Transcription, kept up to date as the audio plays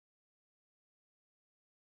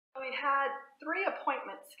We had 3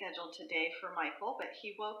 appointments scheduled today for Michael, but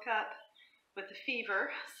he woke up with a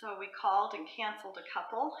fever, so we called and canceled a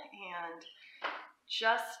couple and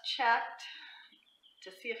just checked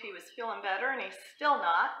to see if he was feeling better, and he's still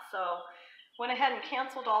not, so went ahead and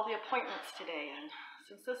canceled all the appointments today. And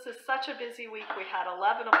since this is such a busy week, we had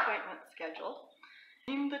 11 appointments scheduled.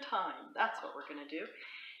 In the time, that's what we're going to do.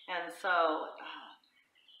 And so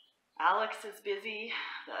Alex is busy,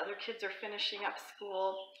 the other kids are finishing up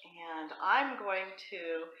school, and I'm going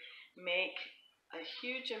to make a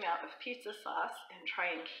huge amount of pizza sauce and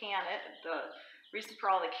try and can it. The reason for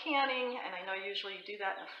all the canning, and I know usually you do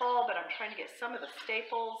that in the fall, but I'm trying to get some of the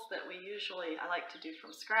staples that I like to do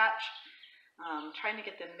from scratch, trying to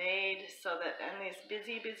get them made so that in these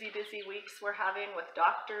busy weeks we're having with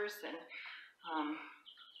doctors and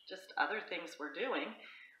just other things we're doing,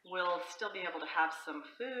 we'll still be able to have some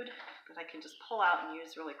food that I can just pull out and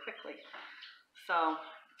use really quickly. So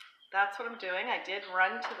that's what I'm doing. I did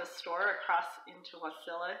run to the store across into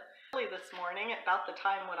Wasilla early this morning, about the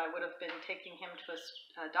time when I would have been taking him to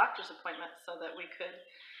a doctor's appointment, so that we could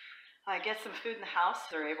get some food in the house.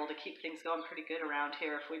 They're able to keep things going pretty good around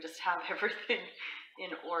here if we just have everything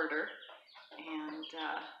in order. And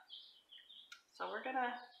so we're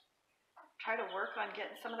gonna try to work on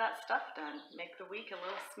getting some of that stuff done, make the week a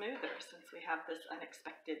little smoother since we have this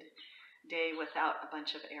unexpected day without a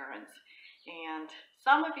bunch of errands. And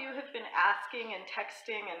some of you have been asking and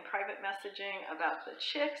texting and private messaging about the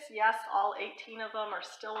chicks. Yes, all 18 of them are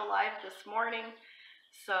still alive this morning.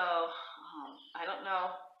 So I don't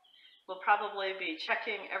know, we'll probably be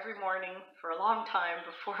checking every morning for a long time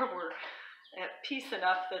before we're at peace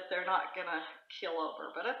enough that they're not gonna keel over.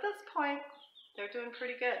 But at this point, they're doing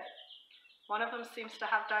pretty good. One of them seems to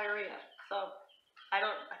have diarrhea, so I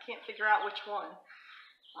can't figure out which one.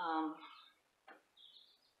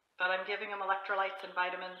 But I'm giving them electrolytes and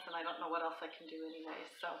vitamins, and I don't know what else I can do anyway.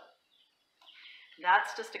 So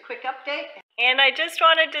that's just a quick update. And I just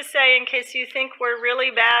wanted to say, in case you think we're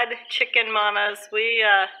really bad chicken mamas, we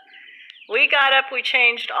got up, we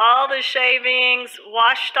changed all the shavings,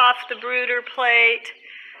 washed off the brooder plate,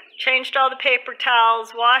 changed all the paper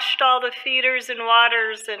towels, washed all the feeders and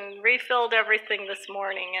waters, and refilled everything this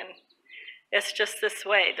morning. And it's just this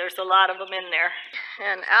way. There's a lot of them in there.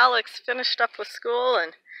 And Alex finished up with school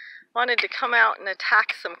and wanted to come out and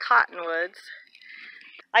attack some cottonwoods.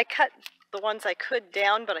 I cut the ones I could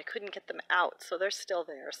down, but I couldn't get them out, so they're still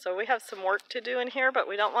there. So we have some work to do in here, but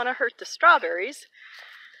we don't want to hurt the strawberries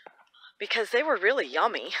because they were really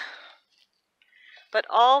yummy. But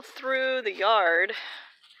all through the yard,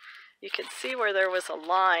 you can see where there was a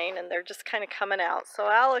line, and they're just kind of coming out. So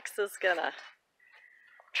Alex is gonna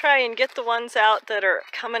try and get the ones out that are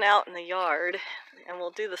coming out in the yard, and we'll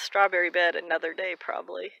do the strawberry bed another day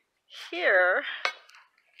probably. Here,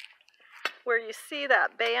 where you see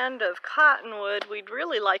that band of cottonwood, we'd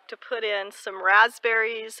really like to put in some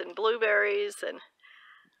raspberries and blueberries, and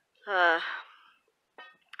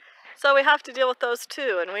so we have to deal with those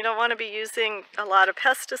too. And we don't want to be using a lot of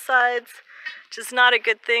pesticides, which is not a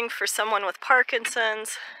good thing for someone with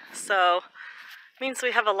Parkinson's. So it means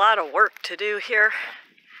we have a lot of work to do here.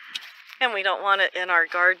 And we don't want it in our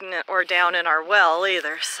garden or down in our well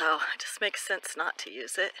either. So it just makes sense not to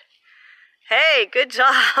use it. Hey, good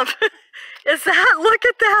job. Is that, look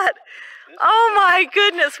at that. Oh my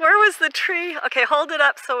goodness, where was the tree? Okay, hold it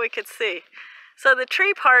up so we could see. So the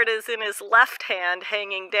tree part is in his left hand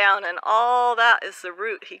hanging down, and all that is the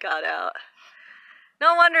root he got out.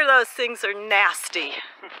 No wonder those things are nasty.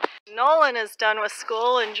 Nolan is done with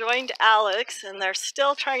school and joined Alex, and they're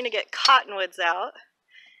still trying to get cottonwoods out.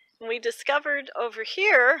 And we discovered over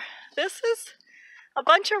here, this is a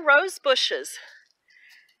bunch of rose bushes.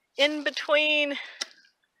 In between,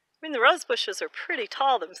 the rose bushes are pretty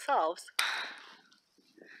tall themselves.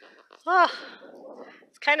 Oh,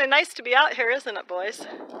 it's kind of nice to be out here, isn't it, boys?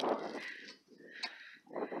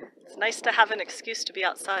 It's nice to have an excuse to be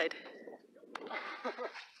outside.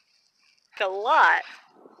 A lot.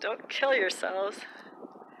 Don't kill yourselves.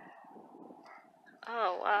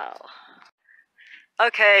 Oh, wow.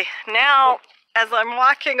 Okay, now, as I'm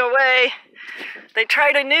walking away, they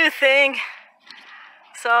tried a new thing.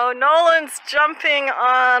 So Nolan's jumping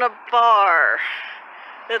on a bar.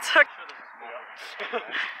 It's hooked.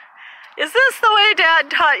 Is this the way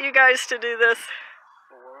Dad taught you guys to do this?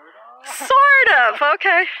 Sort of,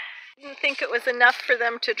 okay. I didn't think it was enough for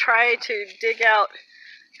them to try to dig out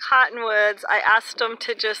cottonwoods. I asked them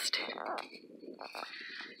to just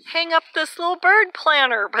hang up this little bird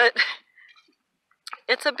planter, but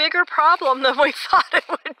it's a bigger problem than we thought it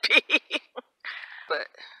would be. But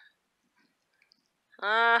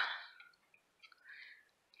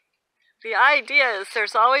The idea is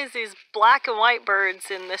there's always these black and white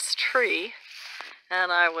birds in this tree,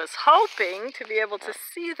 and I was hoping to be able to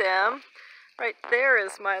see them. Right there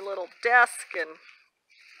is my little desk and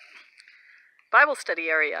Bible study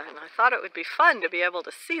area, and I thought it would be fun to be able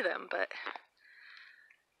to see them, but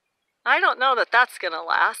I don't know that that's going to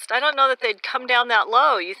last. I don't know that they'd come down that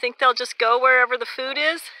low. You think they'll just go wherever the food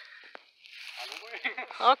is?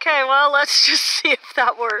 Okay, well, let's just see if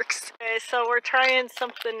that works. Okay, so we're trying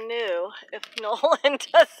something new. If Nolan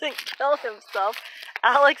doesn't kill himself,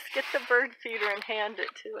 Alex, get the bird feeder and hand it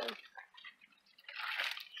to him.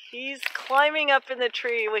 He's climbing up in the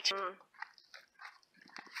tree, which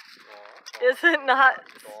is it not?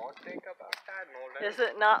 Don't think about that, Nolan. Is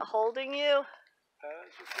it not holding you?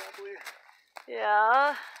 It's wobbly.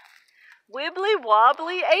 Yeah. Wibbly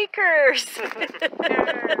wobbly acres.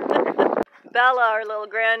 Bella, our little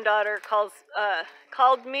granddaughter,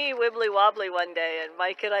 called me Wibbly Wobbly one day, and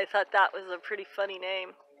Mike and I thought that was a pretty funny name.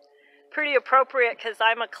 Pretty appropriate because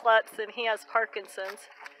I'm a klutz and he has Parkinson's.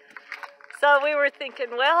 So we were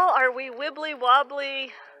thinking, well, are we Wibbly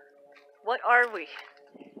Wobbly? What are we?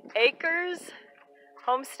 Acres?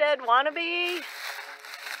 Homestead wannabe?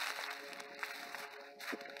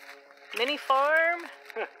 Mini farm?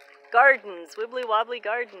 Gardens, Wibbly Wobbly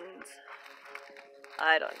Gardens.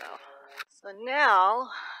 I don't know. So now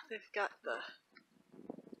they've got the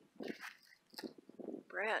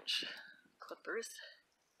branch clippers.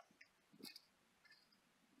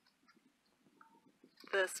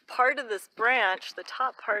 This part of this branch, the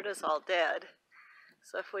top part is all dead.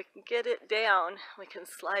 So if we can get it down, we can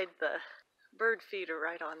slide the bird feeder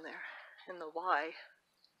right on there in the Y.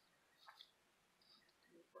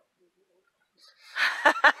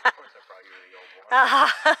 Of course I brought you the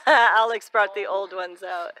old one. Alex brought the old ones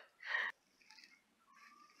out.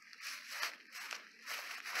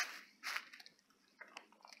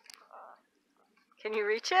 Can you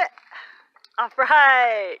reach it? All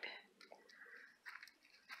right.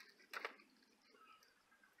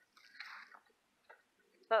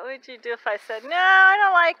 What would you do if I said, no, I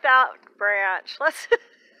don't like that branch. Let's...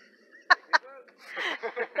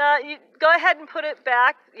 No, you go ahead and put it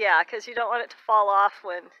back. Yeah, because you don't want it to fall off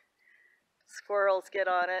when squirrels get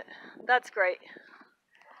on it. That's great.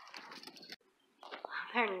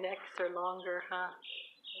 Their necks are longer, huh?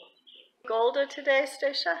 Golda today,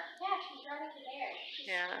 Stacia? Yeah, she's running there.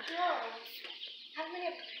 Yeah. How many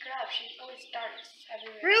I pick her up? She always starts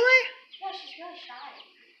everywhere. Really? Yeah, she's really shy.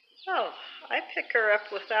 Oh, I pick her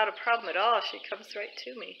up without a problem at all. She comes right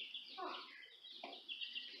to me. Oh.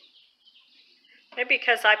 Maybe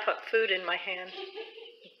because I put food in my hand.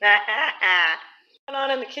 What's going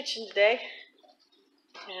on in the kitchen today?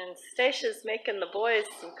 And Stacia's making the boys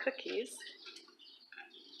some cookies.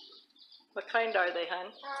 What kind are they,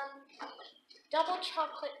 hon? Double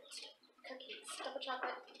chocolate cookies. Double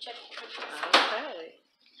chocolate chip cookies. Okay.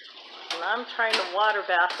 And I'm trying to water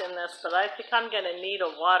bath in this, but I think I'm going to need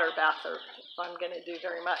a water bather if I'm going to do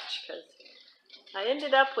very much, because I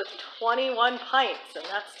ended up with 21 pints, and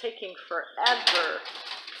that's taking forever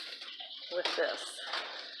with this.